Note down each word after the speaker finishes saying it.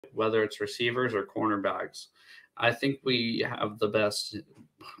whether it's receivers or cornerbacks. I think we have the best,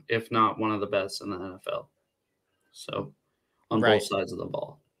 if not one of the best in the NFL. So on both Right. sides of the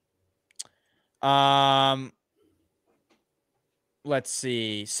ball. Let's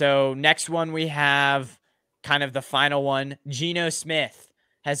see. So next one we have kind of the final one. Geno Smith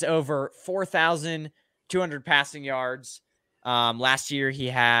has over 4,200 passing yards. Last year he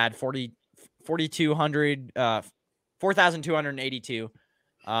had 4,200, 4,282.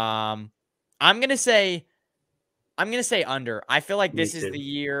 I'm gonna say under. I feel like Me this is too. the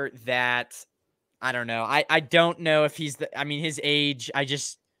year that I don't know. I don't know if he's his age.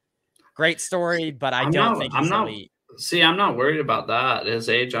 Great story, but I don't think I'm he's not elite. see, I'm not worried about that, his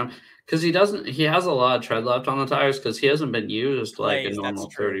age, because he has a lot of tread left on the tires because he hasn't been used like a Plays, that's normal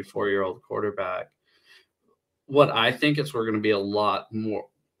true. 34-year-old quarterback. What I think is we're gonna be in a lot more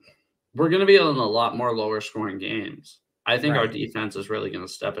lower scoring games. I think our Right. defense is really gonna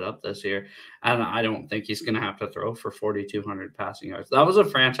step it up this year, and I don't think he's gonna have to throw for 4,200 passing yards. That was a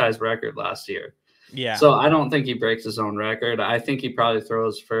franchise record last year. Yeah. So I don't think he breaks his own record. I think he probably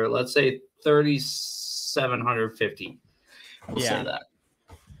throws for, let's say, 3,750. We'll say Yeah. that.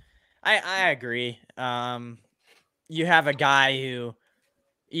 I agree. You have a guy who,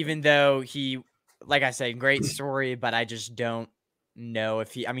 even though he, like I said, great story, but I just don't know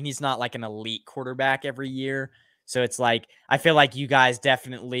if he's not like an elite quarterback every year. So it's like, I feel like you guys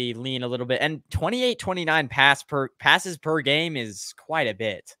definitely lean a little bit, and 28, 29 passes per game is quite a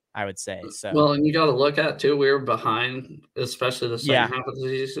bit, I would say. So Well, and you gotta look at too, we were behind, especially the second yeah, half of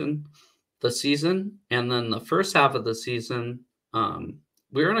the season, and then the first half of the season,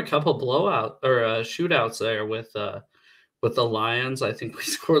 we were in a couple blowout or, shootouts there with the Lions. I think we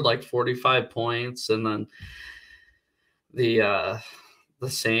scored like 45 points, and then the, uh the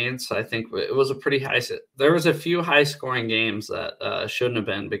Saints, I think it was a pretty there was a few high-scoring games that, shouldn't have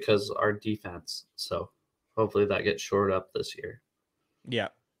been because our defense, so hopefully that gets shored up this year. yeah.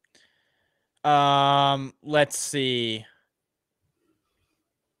 Let's see.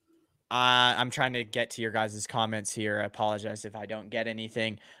 I'm trying to get to your guys' comments here. I apologize if I don't get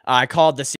anything. I called the